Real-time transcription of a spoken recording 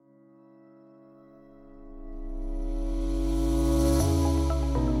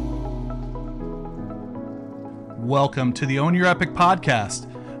welcome to the Own Your Epic podcast.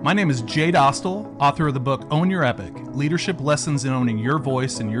 My name is Jay Dostal, author of the book Own Your Epic, Leadership Lessons in Owning Your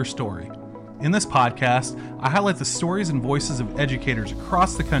Voice and Your Story. In this podcast, I highlight the stories and voices of educators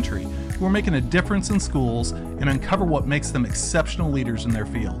across the country who are making a difference in schools and uncover what makes them exceptional leaders in their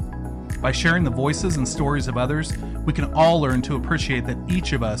field. By sharing the voices and stories of others, we can all learn to appreciate that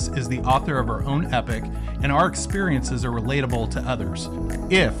each of us is the author of our own epic and our experiences are relatable to others,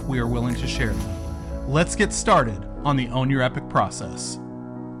 if we are willing to share them. Let's get started on the Own Your Epic process.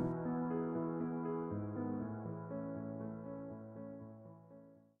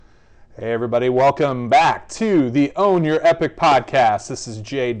 Hey everybody, welcome back to the Own Your Epic podcast. This is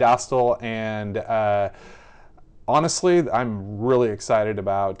Jay Dostal, and honestly, I'm really excited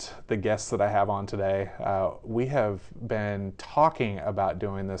about the guests that I have on today. We have been talking about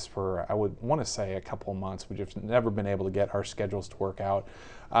doing this for, I would want to say, a couple of months. We've just never been able to get our schedules to work out.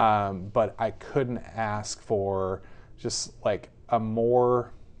 But I couldn't ask for just like a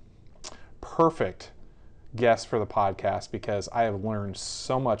more perfect guest for the podcast, because I have learned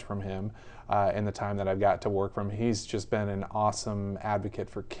so much from him in the time that I've got to work from him. He's just been an awesome advocate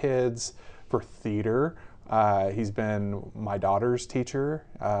for kids, for theater. He's been my daughter's teacher,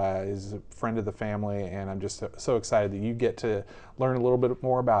 is a friend of the family, and I'm just so excited that you get to learn a little bit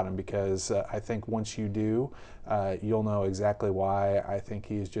more about him, because I think once you do, you'll know exactly why I think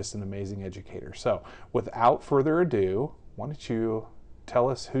he's just an amazing educator. So without further ado, why don't you tell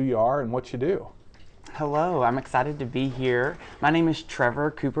us who you are and what you do? Hello, I'm excited to be here. My name is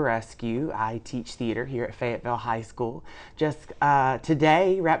Trevor Cooperescue. I teach theater here at Fayetteville High School. Just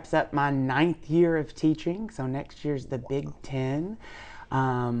today wraps up my 9th year of teaching, so next year's the Big 10.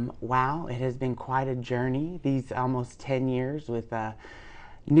 Wow, it has been quite a journey, these almost 10 years with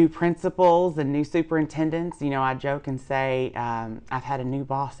new principals and new superintendents. You know, I joke and say I've had a new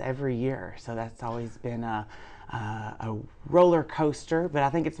boss every year, so that's always been a roller coaster, but I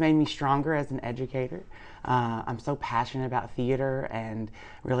think it's made me stronger as an educator. I'm so passionate about theater and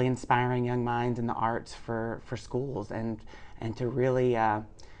really inspiring young minds in the arts for schools and to really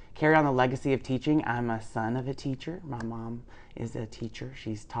carry on the legacy of teaching. I'm a son of a teacher. My mom is a teacher.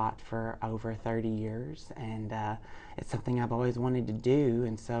 She's taught for over 30 years, and it's something I've always wanted to do,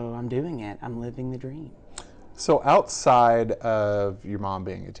 and so I'm doing it. I'm living the dream. So outside of your mom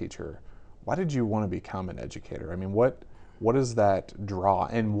being a teacher, why did you want to become an educator? I mean, what does that draw,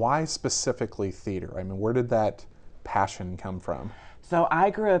 and why specifically theater? I mean, where did that passion come from? So I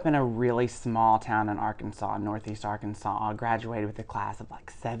grew up in a really small town in Arkansas, northeast Arkansas. I graduated with a class of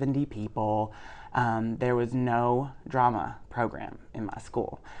like 70 people. There was no drama program in my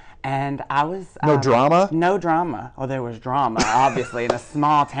school. And I was... No drama? No drama. Oh, there was drama, obviously, in a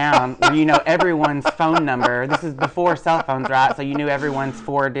small town where you know everyone's phone number. This is before cell phones, right? So you knew everyone's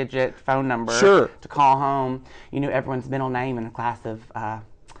 4-digit phone number to call home. You knew everyone's middle name in a class of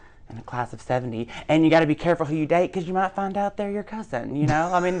 70. And you got to be careful who you date, because you might find out they're your cousin, you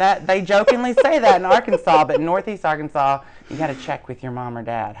know? I mean, that they jokingly say that in Arkansas, but in northeast Arkansas, you got to check with your mom or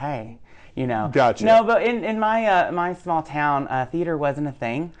dad. Hey, you know. Gotcha. No, but in my small town, theater wasn't a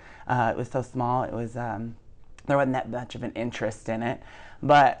thing. It was so small, it was there wasn't that much of an interest in it,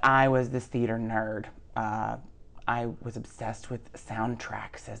 but I was this theater nerd. I was obsessed with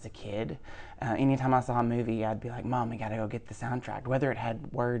soundtracks as a kid. Anytime I saw a movie, I'd be like, Mom, we gotta go get the soundtrack. Whether it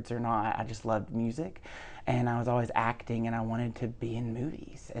had words or not, I just loved music. And I was always acting, and I wanted to be in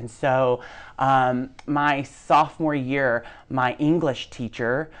movies. And so my sophomore year, my English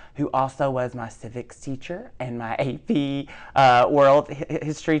teacher, who also was my civics teacher and my AP world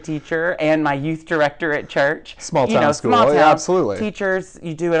history teacher and my youth director at church. Small town school, small town, yeah, absolutely. Teachers,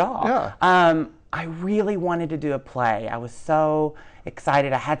 you do it all. Yeah. I really wanted to do a play. I was so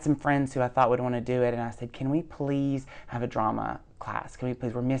excited. I had some friends who I thought would want to do it, and I said, can we please have a drama class? Can we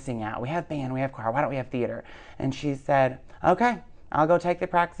please? We're missing out. We have band, we have choir. Why don't we have theater? And she said, okay, I'll go take the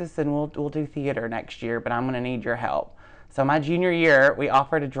practice, and we'll do theater next year, but I'm going to need your help. So my junior year, we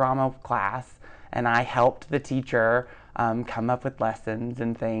offered a drama class, and I helped the teacher come up with lessons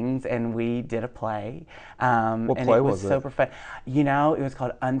and things, and we did a play. What and play it was was super fun. You know, it was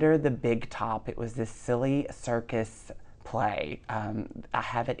called Under the Big Top. It was this silly circus play. I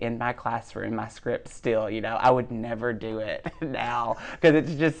have it in my classroom, my script still. You know, I would never do it now because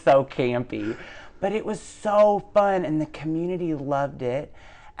it's just so campy. But it was so fun, and the community loved it.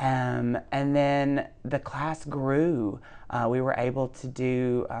 And then the class grew. We were able to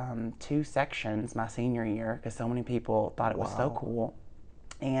do 2 sections my senior year because so many people thought it was so cool.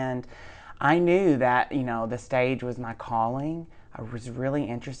 And I knew that, you know, the stage was my calling. I was really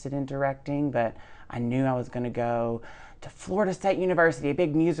interested in directing, but I knew I was going to go to Florida State University, a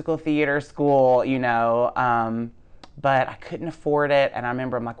big musical theater school, you know, but I couldn't afford it. And I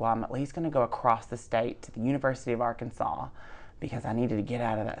remember I'm like, well, I'm at least going to go across the state to the University of Arkansas because I needed to get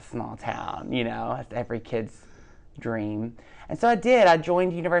out of that small town. You know, that's every kid's dream. And so I did. I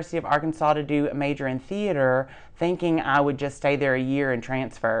joined University of Arkansas to do a major in theater, thinking I would just stay there a year and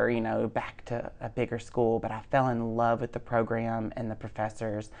transfer, you know, back to a bigger school. But I fell in love with the program and the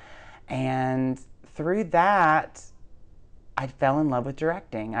professors. And through that, I fell in love with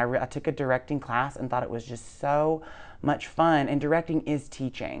directing. I took a directing class and thought it was just so much fun. And directing is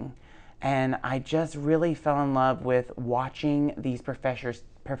teaching. And I just really fell in love with watching these professors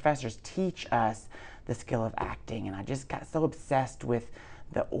teach us the skill of acting. And I just got so obsessed with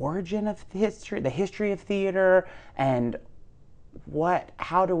the origin of history, the history of theater, and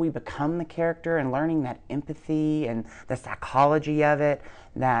how do we become the character, and learning that empathy and the psychology of it,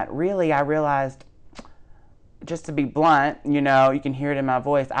 that really I realized, just to be blunt, you know, you can hear it in my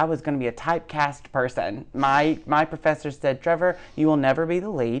voice, I was going to be a typecast person. My professor said, Trevor, you will never be the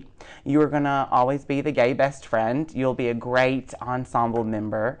lead. You are going to always be the gay best friend. You'll be a great ensemble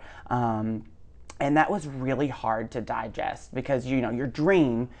member. And that was really hard to digest because, you know, your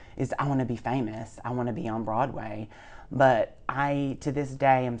dream is, I want to be famous. I want to be on Broadway. But I, to this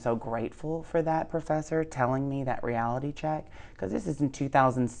day, am so grateful for that professor telling me that reality check, because this is in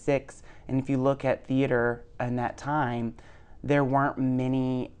 2006, and if you look at theater in that time, there weren't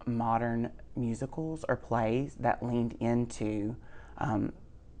many modern musicals or plays that leaned into a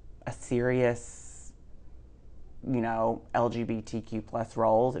serious, you know, LGBTQ plus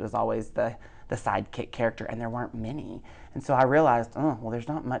roles. It was always the sidekick character, and there weren't many. And so I realized, oh, well, there's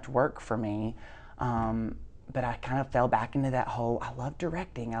not much work for me. But I kind of fell back into that whole, I love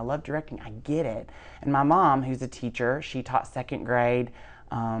directing, I get it. And my mom, who's a teacher, she taught second grade.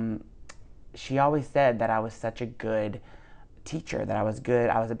 She always said that I was such a good teacher, that I was good.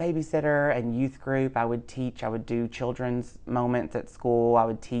 I was a babysitter and youth group. I would teach, I would do children's moments at school. I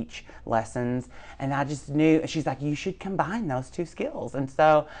would teach lessons. And I just knew, she's like, you should combine those two skills. And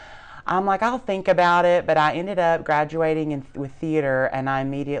so I'm like, I'll think about it, but I ended up graduating with theater, and I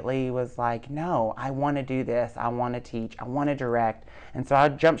immediately was like, no, I want to do this. I want to teach. I want to direct. And so I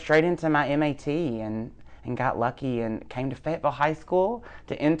jumped straight into my MAT and got lucky and came to Fayetteville High School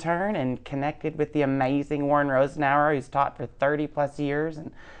to intern and connected with the amazing Warren Rosenauer, who's taught for 30 plus years.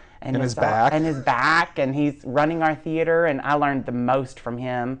 And is back. And he's running our theater, and I learned the most from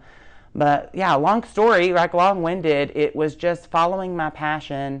him. But yeah, long story, like long-winded, it was just following my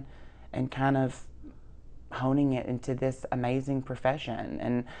passion and kind of honing it into this amazing profession.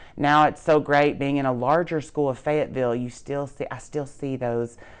 And now it's so great being in a larger school of Fayetteville. I still see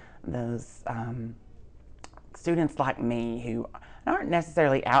those students like me who aren't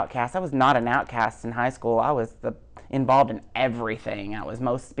necessarily outcasts. I was not an outcast in high school. I was involved in everything. I was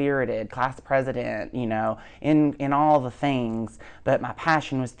most spirited, class president, you know, in all the things. But my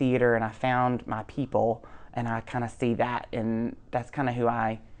passion was theater, and I found my people, and I kind of see that, and that's kind of who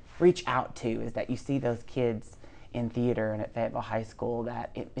I reach out to, is that you see those kids in theater and at Fayetteville High School, that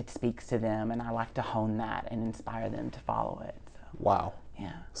it speaks to them, and I like to hone that and inspire them to follow it. So, wow.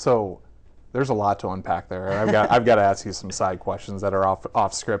 yeah. So there's a lot to unpack there. I've got to ask you some side questions that are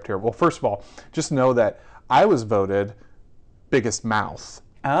off script here. Well, first of all, just know that I was voted biggest mouth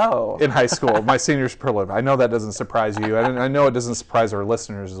in high school, my senior superlative. I know that doesn't surprise you, and I know it doesn't surprise our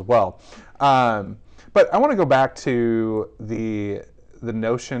listeners as well. But I want to go back to the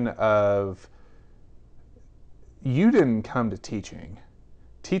notion of, you didn't come to teaching.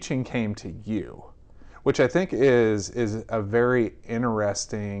 Teaching came to you, which I think is a very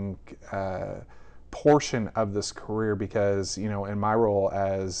interesting portion of this career, because, you know, in my role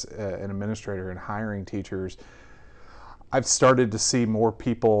as an administrator and hiring teachers, I've started to see more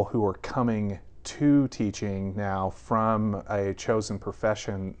people who are coming to teaching now from a chosen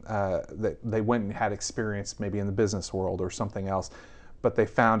profession that they went and had experience maybe in the business world or something else, but they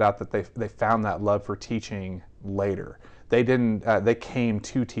found out that they found that love for teaching later. They didn't. They came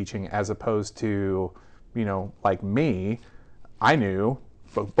to teaching, as opposed to, you know, like me. I knew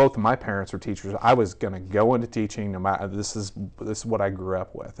both of my parents were teachers. I was going to go into teaching. No matter, this is what I grew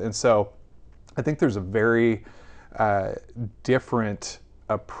up with, and so I think there's a very different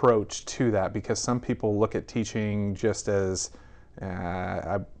approach to that, because some people look at teaching just as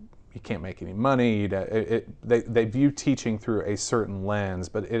you can't make any money. They view teaching through a certain lens,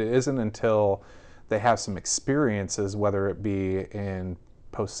 but it isn't until they have some experiences, whether it be in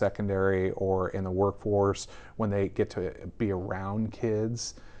post-secondary or in the workforce, when they get to be around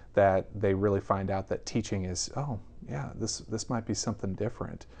kids, that they really find out that teaching is, oh, yeah, this might be something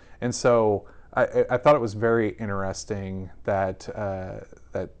different. And so I thought it was very interesting that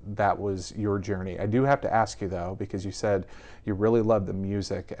that was your journey. I do have to ask you though, because you said you really loved the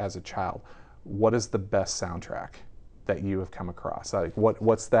music as a child. What is the best soundtrack that you have come across? Like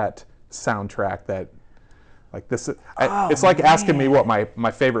what's that soundtrack that like this? It's like asking me what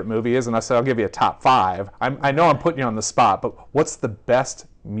my favorite movie is, and I said I'll give you a top 5. I know I'm putting you on the spot, but what's the best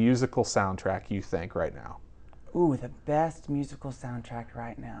musical soundtrack you think right now? Ooh, the best musical soundtrack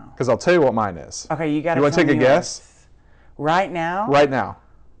right now. Because I'll tell you what mine is. Okay, you got to. You want to take a guess? Right now? Right now.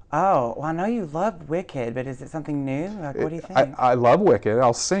 Oh, well, I know you love Wicked, but is it something new? Like, what do you think? I love Wicked.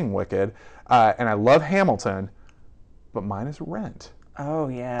 I'll sing Wicked, and I love Hamilton, but mine is Rent. Oh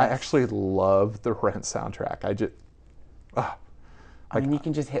yeah. I actually love the Rent soundtrack. I mean, you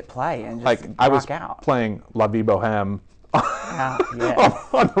can just hit play and just like rock I was out. playing La Vie Boheme Yes.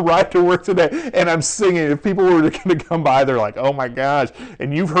 on the ride to work today, and I'm singing. If people were going to come by, they're like, "Oh my gosh!"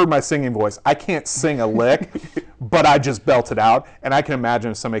 And you've heard my singing voice. I can't sing a lick, but I just belt it out. And I can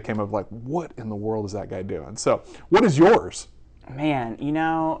imagine if somebody came up like, "What in the world is that guy doing?" So, what is yours? Man,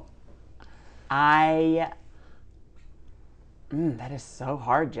 that is so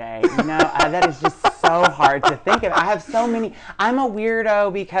hard, Jay. That is just so hard to think of. I have so many. I'm a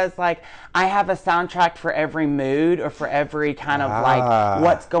weirdo because, like, I have a soundtrack for every mood or for every kind of, like,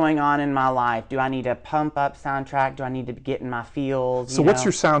 what's going on in my life. Do I need a pump-up soundtrack? Do I need to get in my feels? So what's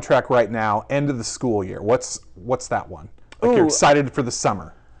your soundtrack right now, end of the school year? What's that one? Like, you're excited for the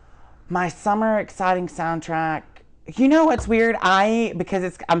summer. My summer exciting soundtrack. You know what's weird?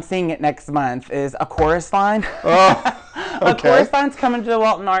 Because I'm seeing it next month, is A Chorus Line. Oh. A Chorus Line's coming to the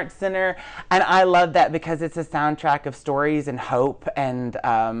Walton Arts Center, and I love that because it's a soundtrack of stories and hope and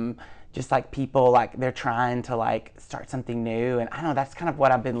just like people, like they're trying to like start something new. And I don't know, that's kind of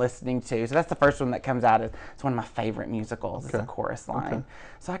what I've been listening to. So that's the first one that comes out. It's one of my favorite musicals. Okay. It's A Chorus Line. Okay.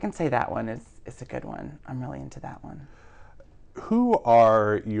 So I can say that one is a good one. I'm really into that one. Who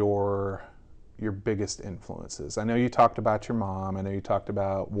are your biggest influences? I know you talked about your mom. I know you talked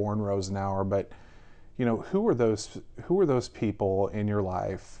about Warren Rosenauer, but who are those people in your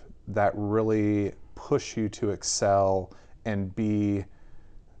life that really push you to excel and be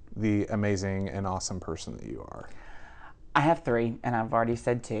the amazing and awesome person that you are? I have 3, and I've already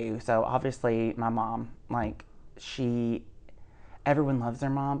said 2. So obviously my mom, like everyone loves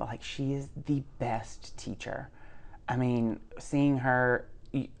their mom, but like she is the best teacher. I mean, seeing her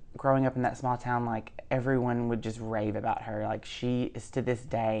growing up in that small town, like everyone would just rave about her. Like she is to this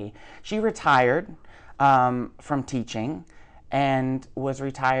day. She retired from teaching and was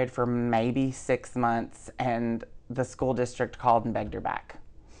retired for maybe 6 months, and the school district called and begged her back,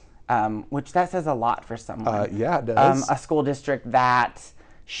 which that says a lot for someone. Yeah, it does. A school district that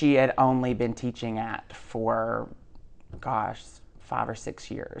she had only been teaching at for, 5 or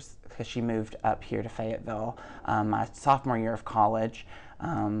 6 years, because she moved up here to Fayetteville my sophomore year of college.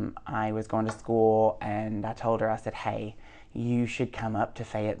 I was going to school, and I told her, I said, "Hey, you should come up to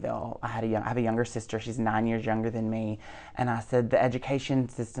Fayetteville." I have a younger sister. She's 9 years younger than me. And I said, "The education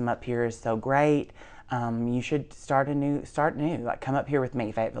system up here is so great. You should start new. Like, come up here with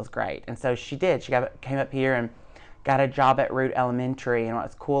me. Fayetteville's great." And so she did. She came up here and got a job at Root Elementary. And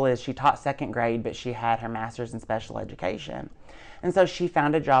what's cool is she taught 2nd grade, but she had her master's in special education. And so she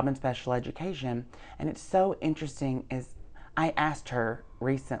found a job in special education. And it's so interesting is I asked her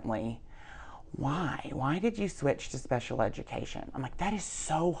recently, why did you switch to special education? I'm like, that is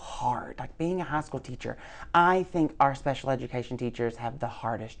so hard. Like, being a high school teacher, I think our special education teachers have the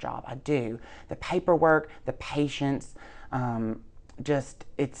hardest job. I do. The paperwork, the patience,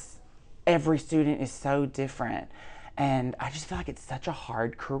 every student is so different. And I just feel like it's such a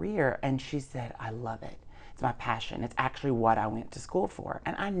hard career. And she said, "I love it. It's my passion. It's actually what I went to school for."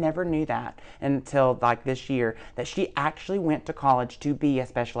 And I never knew that until like this year, that she actually went to college to be a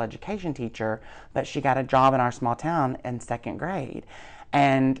special education teacher, but she got a job in our small town in 2nd grade.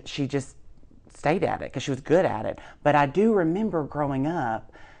 And she just stayed at it because she was good at it. But I do remember growing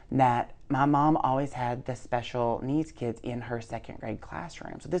up that my mom always had the special needs kids in her 2nd grade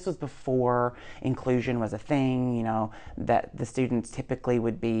classroom. So this was before inclusion was a thing, that the students typically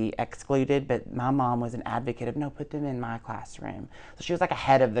would be excluded, but my mom was an advocate of, no, put them in my classroom. So she was like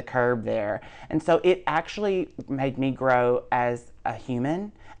ahead of the curve there. And so it actually made me grow as a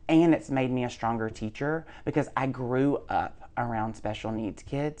human, and it's made me a stronger teacher because I grew up around special needs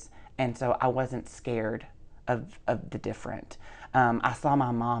kids, and so I wasn't scared of the different. I saw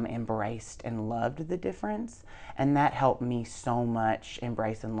my mom embraced and loved the difference, and that helped me so much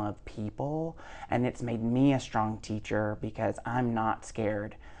embrace and love people, and it's made me a strong teacher because I'm not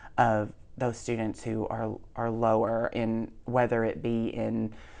scared of those students who are lower in, whether it be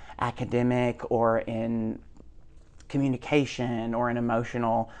in academic or in communication or an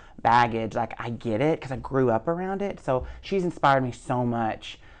emotional baggage. Like, I get it because I grew up around it. So she's inspired me so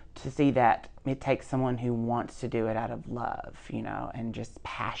much to see that it takes someone who wants to do it out of love, and just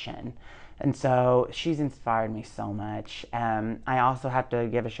passion. And so she's inspired me so much. I also have to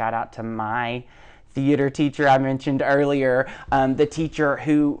give a shout out to my theater teacher I mentioned earlier, the teacher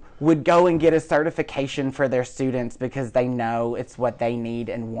who would go and get a certification for their students because they know it's what they need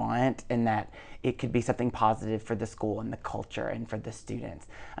and want, and that it could be something positive for the school and the culture and for the students.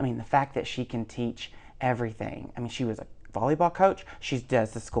 I mean, the fact that she can teach everything. I mean, she was a volleyball coach. She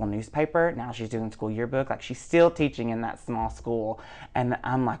does the school newspaper. Now she's doing school yearbook. Like, she's still teaching in that small school. And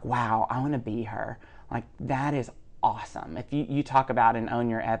I'm like, wow, I want to be her. Like, that is awesome. If you talk about and own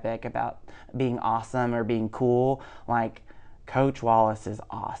your epic about being awesome or being cool, like, Coach Wallace is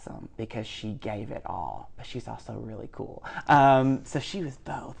awesome because she gave it all, but she's also really cool. So she was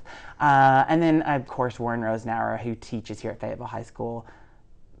both. And then, of course, Warren Rosenauer, who teaches here at Fayetteville High School.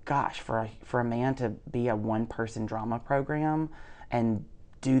 Gosh, for a man to be a one-person drama program and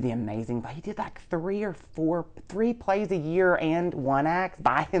do the amazing, but he did like 3 plays a year and 1 act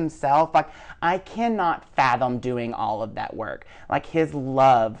by himself. Like, I cannot fathom doing all of that work. Like, his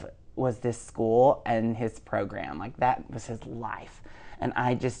love was this school and his program. Like, that was his life. And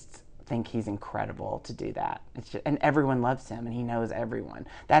I just think he's incredible to do that. And everyone loves him, and he knows everyone.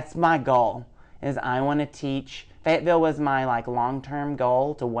 That's my goal, is I want to teach. Fayetteville was my long-term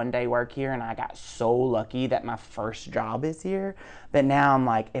goal to one day work here, and I got so lucky that my first job is here. But now I'm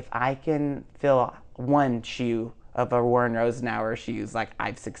like, if I can fill one shoe of a Warren Rosenauer shoes, like,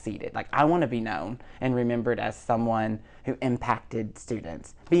 I've succeeded. Like, I want to be known and remembered as someone who impacted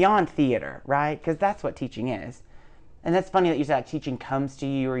students beyond theater, right? Because that's what teaching is. And that's funny that you said teaching comes to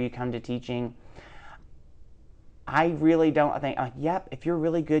you or you come to teaching. I really don't think, yep, if you're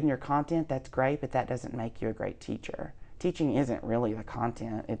really good in your content, that's great, but that doesn't make you a great teacher. Teaching isn't really the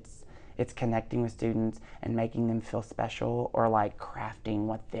content. It's connecting with students and making them feel special, or like crafting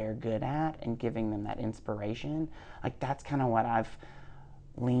what they're good at and giving them that inspiration. Like, that's kind of what I've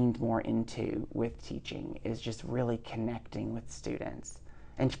leaned more into with teaching, is just really connecting with students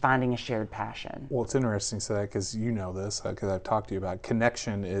and finding a shared passion. Well, it's interesting to say that because you know this, because I've talked to you about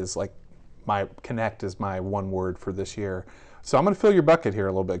connection is like, connect is my one word for this year. So I'm going to fill your bucket here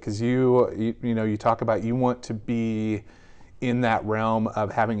a little bit, because you talk about you want to be in that realm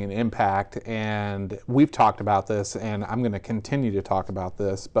of having an impact, and we've talked about this, and I'm going to continue to talk about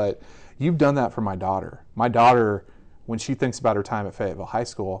this, but you've done that for my daughter. My daughter, when she thinks about her time at Fayetteville High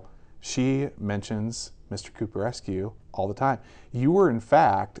School, she mentions Mr. Cooperescue all the time. You were, in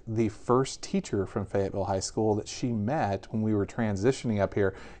fact, the first teacher from Fayetteville High School that she met when we were transitioning up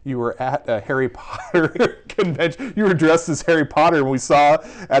here. You were at a Harry Potter convention. You were dressed as Harry Potter, and we saw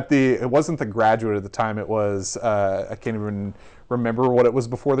it wasn't the Graduate at the time, it was, I can't even remember what it was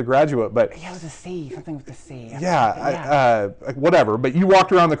before the Graduate, but... Yeah, it was a C, something with the C. Yeah, whatever. But you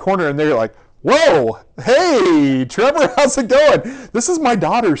walked around the corner, and they're like, whoa, hey, Trevor, how's it going? This is my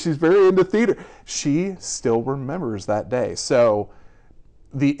daughter. She's very into theater. She still remembers that day. So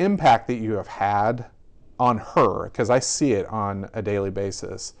the impact that you have had on her, because I see it on a daily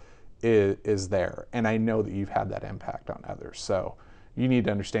basis, is there. And I know that you've had that impact on others. So you need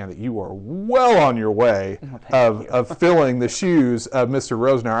to understand that you are well on your way of filling the shoes of Mr.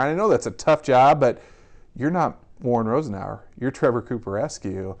 Rosenauer. And I know that's a tough job, but you're not Warren Rosenauer. You're Trevor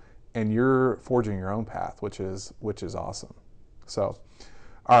Cooperescue. And you're forging your own path, which is awesome. So,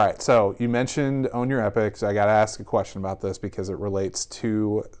 all right. So you mentioned Own Your Epics. I got to ask a question about this because it relates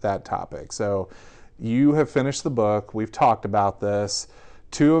to that topic. So you have finished the book. We've talked about this.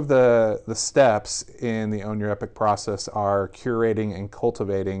 2 of the steps in the Own Your Epic process are curating and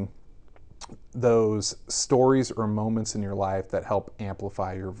cultivating those stories or moments in your life that help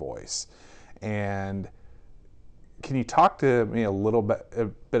amplify your voice. And can you talk to me a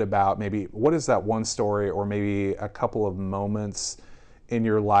bit about maybe what is that one story or maybe a couple of moments in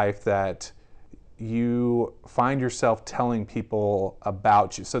your life that you find yourself telling people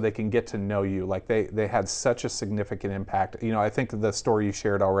about you so they can get to know you? Like they had such a significant impact. I think the story you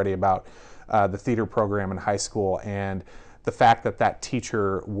shared already about the theater program in high school, and the fact that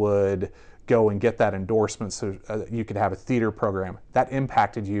teacher would go and get that endorsement so you could have a theater program, that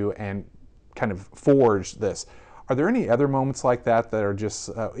impacted you and kind of forged this. Are there any other moments like that are just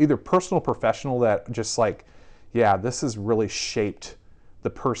either personal or professional that just like, yeah, this has really shaped the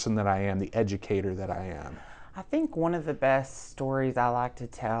person that I am, the educator that I am? I think one of the best stories I like to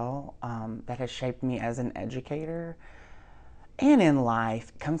tell that has shaped me as an educator and in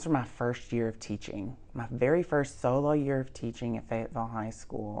life comes from my first year of teaching, my very first solo year of teaching at Fayetteville High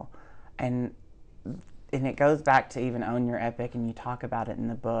School. And it goes back to even Own Your Epic, and you talk about it in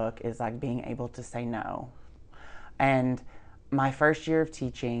the book, is like being able to say no. And my first year of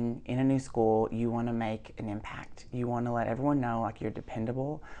teaching in a new school, you want to make an impact. You want to let everyone know like you're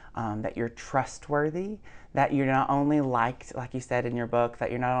dependable, that you're trustworthy, that you're not only liked, like you said in your book, that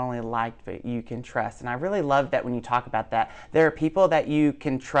you're not only liked, but you can trust. And I really love that when you talk about that. There are people that you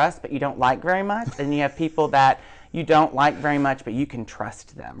can trust, but you don't like very much. And you have people that you don't like very much, but you can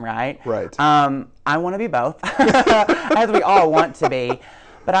trust them, right? Right. I want to be both, as we all want to be.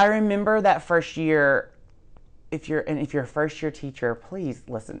 But I remember that first year, if you're a first year teacher, please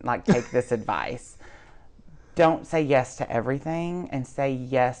listen, like take this advice. Don't say yes to everything, and say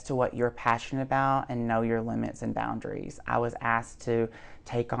yes to what you're passionate about, and know your limits and boundaries. I was asked to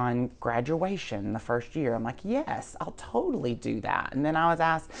take on graduation the first year. I'm like, yes, I'll totally do that. And then I was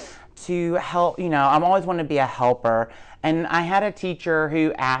asked to help, I'm always wanted to be a helper. And I had a teacher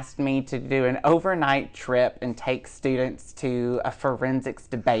who asked me to do an overnight trip and take students to a forensics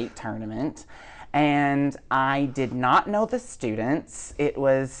debate tournament. And I did not know the students. It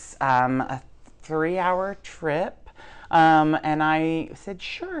was a 3-hour trip. And I said,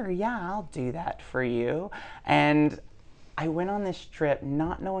 sure, yeah, I'll do that for you. And I went on this trip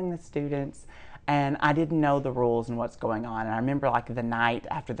not knowing the students, and I didn't know the rules and what's going on. And I remember like the night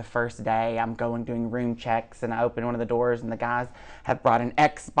after the first day, I'm doing room checks, and I open one of the doors, and the guys have brought an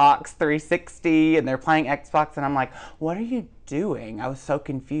Xbox 360 and they're playing Xbox, and I'm like, what are you doing? I was so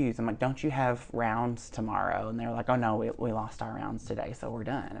confused. I'm like, don't you have rounds tomorrow? And they're like, oh no, we lost our rounds today, so we're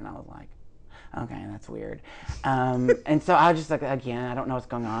done. And I was like, okay, that's weird. And so I was just like, again, I don't know what's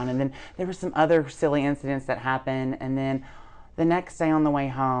going on. And then there were some other silly incidents that happened. And then the next day on the way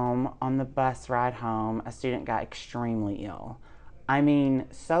home, on the bus ride home, a student got extremely ill. I mean,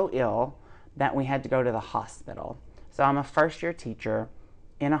 so ill that we had to go to the hospital. So I'm a first year teacher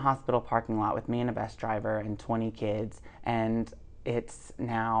in a hospital parking lot with me and a bus driver and 20 kids. And it's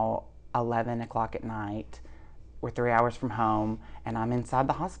now 11 o'clock at night. We're 3 hours from home, and I'm inside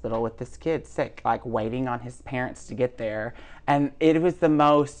the hospital with this kid sick, like waiting on his parents to get there. And it was the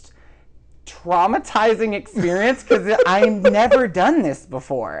most traumatizing experience because I've never done this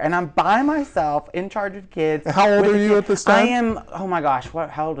before. And I'm by myself in charge of kids. How old are you at this time? I am, oh my gosh,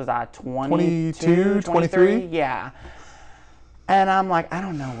 how old was I? 22, 23? Yeah. And I'm like, I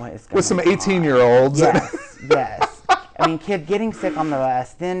don't know what is going on. With some 18-year-olds. Yes, yes. I mean, kid getting sick on the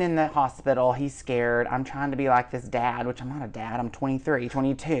bus, then in the hospital, he's scared. I'm trying to be like this dad, which I'm not a dad. I'm 23,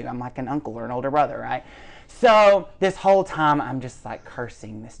 22. I'm like an uncle or an older brother, right? So this whole time, I'm just like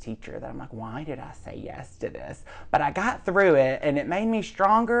cursing this teacher that I'm like, why did I say yes to this? But I got through it, and it made me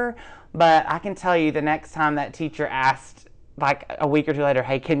stronger. But I can tell you the next time that teacher asked, like a week or two later,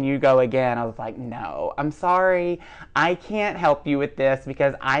 hey, can you go again? I was like, no, I'm sorry. I can't help you with this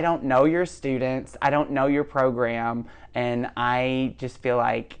because I don't know your students. I don't know your program. And I just feel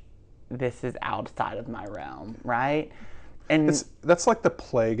like this is outside of my realm, right? And that's like the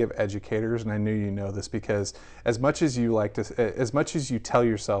plague of educators, and I knew you know this because as much as you tell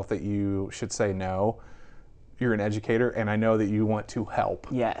yourself that you should say no, you're an educator, and I know that you want to help.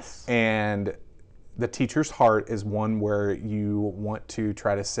 Yes. And the teacher's heart is one where you want to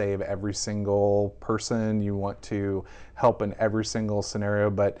try to save every single person, you want to help in every single scenario,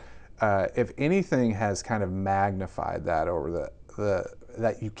 but if anything has kind of magnified that over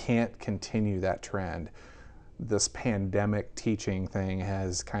that you can't continue that trend, this pandemic teaching thing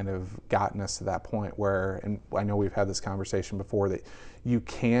has kind of gotten us to that point where, and I know we've had this conversation before, that you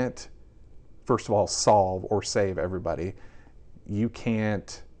can't, first of all, solve or save everybody. You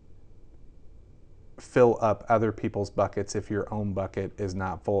can't fill up other people's buckets if your own bucket is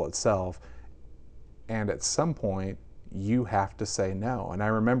not full itself. And at some point, you have to say no. And I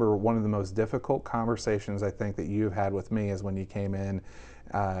remember one of the most difficult conversations I think that you've had with me is when you came in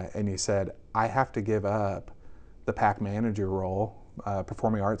and you said, I have to give up the PAC manager role,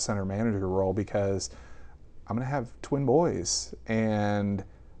 Performing Arts Center manager role, because I'm going to have twin boys and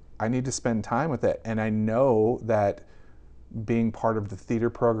I need to spend time with it. And I know that being part of the theater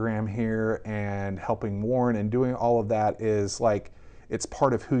program here and helping Warren and doing all of that is like, it's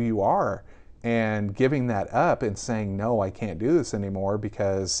part of who you are. And giving that up and saying, no, I can't do this anymore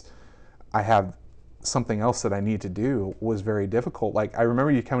because I have something else that I need to do was very difficult. Like, I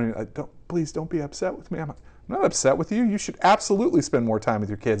remember you coming in, like, please don't be upset with me. I'm like, I'm not upset with you. You should absolutely spend more time with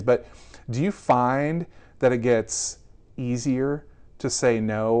your kids. But do you find that it gets easier to say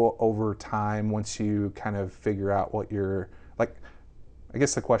no over time once you kind of figure out what you're, like, I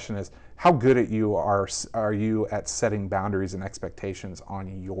guess the question is, how good at you are you at setting boundaries and expectations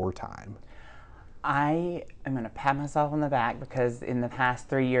on your time? I am going to pat myself on the back because in the past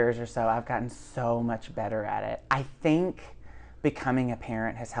 3 years or so, I've gotten so much better at it. I think becoming a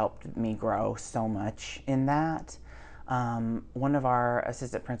parent has helped me grow so much in that. One of our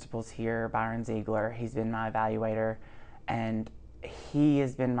assistant principals here, Byron Ziegler, he's been my evaluator, and he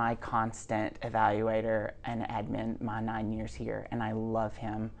has been my constant evaluator and admin my 9 years here, and I love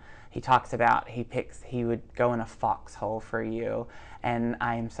him. He talks about he would go in a foxhole for you, and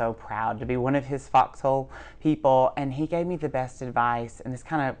I am so proud to be one of his foxhole people. And he gave me the best advice, and this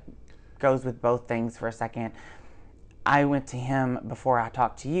kind of goes with both things for a second. I went to him before I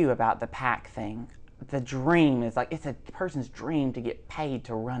talked to you about the PAC thing. The dream is it's a person's dream to get paid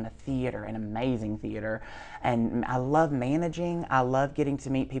to run a theater, an amazing theater. And I love managing. I love getting to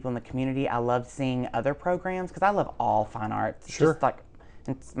meet people in the community. I love seeing other programs because I love all fine arts. Sure.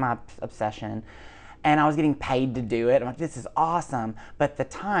 It's my obsession. And I was getting paid to do it. I'm like, this is awesome. But the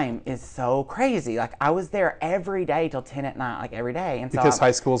time is so crazy. I was there every day till 10 at night, every day. And because high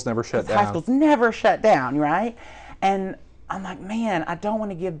schools never shut down. High schools never shut down, right? And I'm like, man, I don't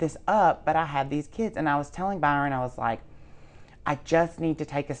want to give this up, but I have these kids. And I was telling Byron, I was like, I just need to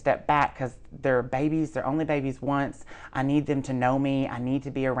take a step back because they're babies. They're only babies once. I need them to know me. I need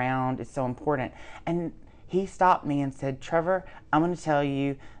to be around. It's so important. And he stopped me and said, Trevor, I'm going to tell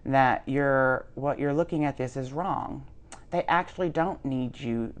you that what you're looking at this is wrong. They actually don't need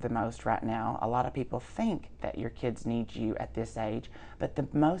you the most right now. A lot of people think that your kids need you at this age, but the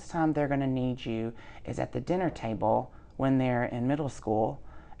most time they're going to need you is at the dinner table when they're in middle school,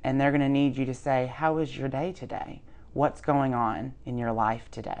 and they're going to need you to say, how was your day today? What's going on in your life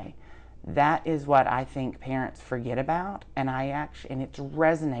today? That is what I think parents forget about, and it's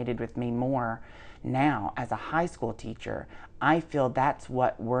resonated with me more now as a high school teacher. I feel that's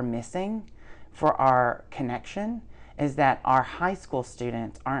what we're missing for our connection, is that our high school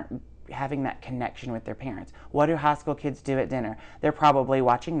students aren't having that connection with their parents. What do high school kids do at dinner? They're probably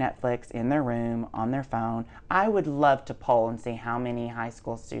watching Netflix in their room, on their phone. I would love to poll and see how many high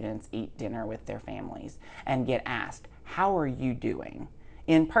school students eat dinner with their families and get asked, how are you doing?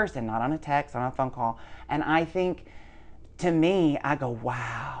 In person, not on a text, on a phone call. And I think, to me, I go,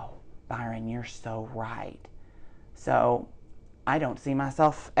 wow, Byron, you're so right. So I don't see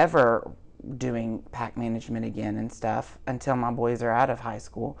myself ever doing PAC management again and stuff until my boys are out of high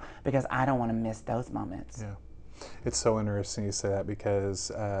school, because I don't want to miss those moments. Yeah, it's so interesting you say that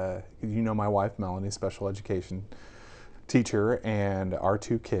because my wife Melanie, special education teacher, and our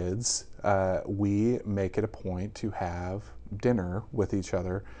two kids, we make it a point to have dinner with each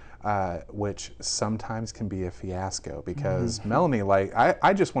other, which sometimes can be a fiasco because Melanie,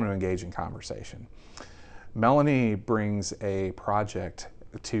 I just want to engage in conversation. Melanie brings a project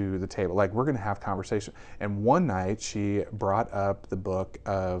to the table, we're going to have conversation. And one night she brought up the book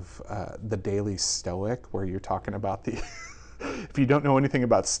of The Daily Stoic, where you're talking about the, if you don't know anything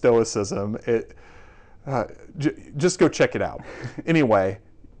about Stoicism, just go check it out. Anyway,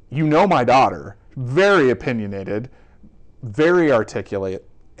 my daughter, very opinionated, very articulate,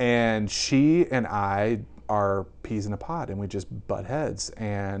 and she and I are peas in a pod, and we just butt heads.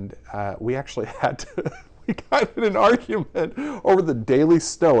 And we actually had to, we got in an argument over The Daily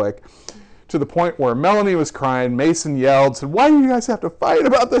Stoic to the point where Melanie was crying, Mason yelled, said, why do you guys have to fight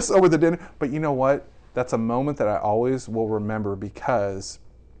about this over the dinner? But you know what? That's a moment that I always will remember because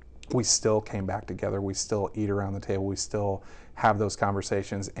we still came back together. We still eat around the table. We still have those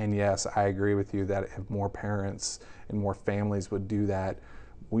conversations. And yes, I agree with you that if more parents and more families would do that,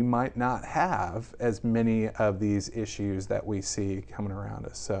 we might not have as many of these issues that we see coming around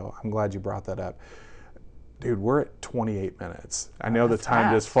us. So I'm glad you brought that up. Dude, we're at 28 minutes. I know the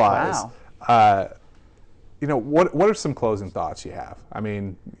time just flies. Wow. What are some closing thoughts you have? I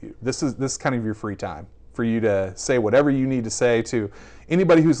mean, this is kind of your free time for you to say whatever you need to say to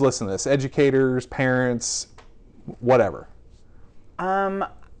anybody who's listening to this, educators, parents, whatever. I'm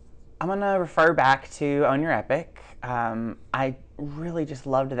going to refer back to Own Your Epic. I really just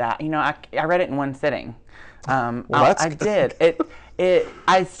loved that. I read it in one sitting. I did.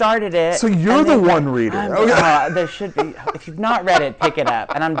 I started it. So you're the one reader. There should be. If you've not read it, pick it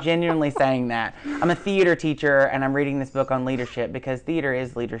up. And I'm genuinely saying that. I'm a theater teacher, and I'm reading this book on leadership because theater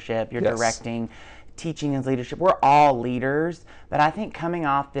is leadership. You're directing. Teaching is leadership. We're all leaders. But I think coming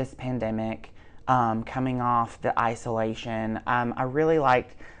off this pandemic, coming off the isolation, I really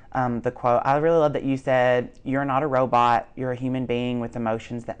liked the quote. I really love that you said, you're not a robot. You're a human being with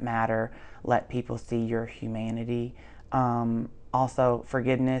emotions that matter. Let people see your humanity. Also,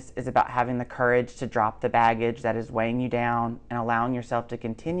 forgiveness is about having the courage to drop the baggage that is weighing you down and allowing yourself to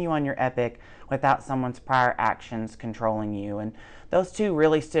continue on your epic without someone's prior actions controlling you. And those two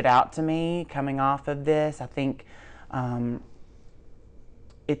really stood out to me coming off of this. I think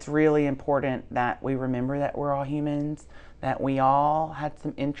it's really important that we remember that we're all humans, that we all had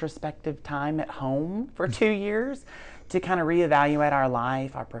some introspective time at home for 2 years to kind of reevaluate our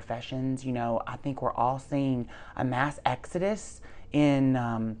life, our professions. I think we're all seeing a mass exodus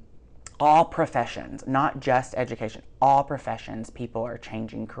in all professions, not just education, all professions. People are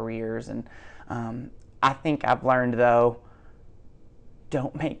changing careers. And I think I've learned, though,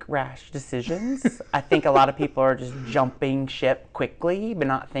 don't make rash decisions. I think a lot of people are just jumping ship quickly, but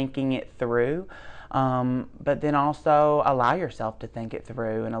not thinking it through. But then also allow yourself to think it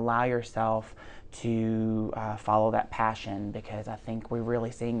through and allow yourself to follow that passion, because I think we're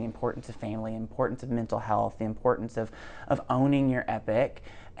really seeing the importance of family, the importance of mental health, the importance of owning your epic.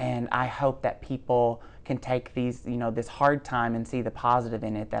 And I hope that people can take these, this hard time and see the positive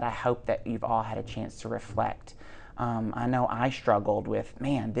in it, that I hope that you've all had a chance to reflect. I know I struggled with,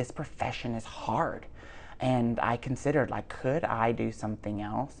 man, this profession is hard. And I considered, could I do something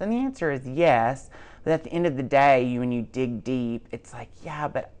else? And the answer is yes. But at the end of the day, when you dig deep, it's yeah,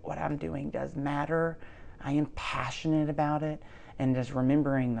 but what I'm doing does matter. I am passionate about it. And just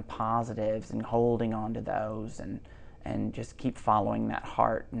remembering the positives and holding on to those and just keep following that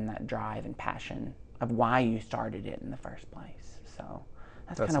heart and that drive and passion of why you started it in the first place. So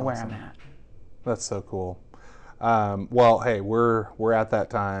that's kind of where I'm at. That's so cool. Well, hey, we're at that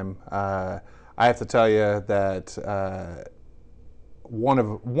time. I have to tell you that one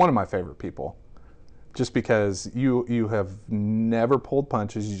of my favorite people, just because you have never pulled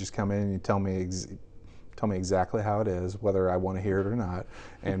punches. You just come in and you tell me exactly how it is, whether I want to hear it or not,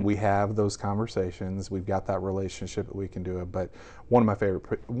 and we have those conversations. We've got that relationship that we can do it. But one of my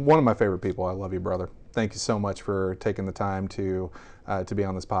favorite people. I love you, brother. Thank you so much for taking the time to be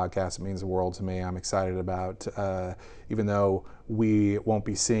on this podcast. It means the world to me. I'm excited about, even though we won't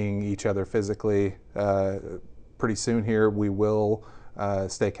be seeing each other physically pretty soon here, we will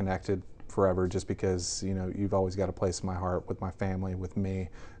stay connected forever, just because you've always got a place in my heart with my family, with me.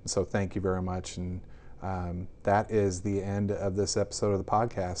 And so thank you very much. And that is the end of this episode of the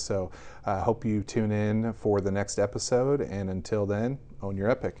podcast. So I hope you tune in for the next episode. And until then, own your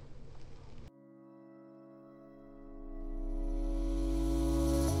epic.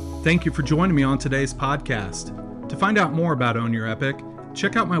 Thank you for joining me on today's podcast. To find out more about Own Your Epic,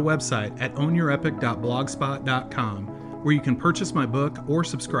 check out my website at ownyourepic.blogspot.com, where you can purchase my book or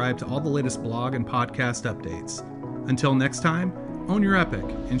subscribe to all the latest blog and podcast updates. Until next time, own your epic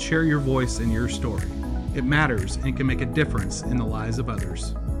and share your voice and your story. It matters and can make a difference in the lives of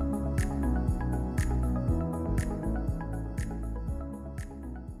others.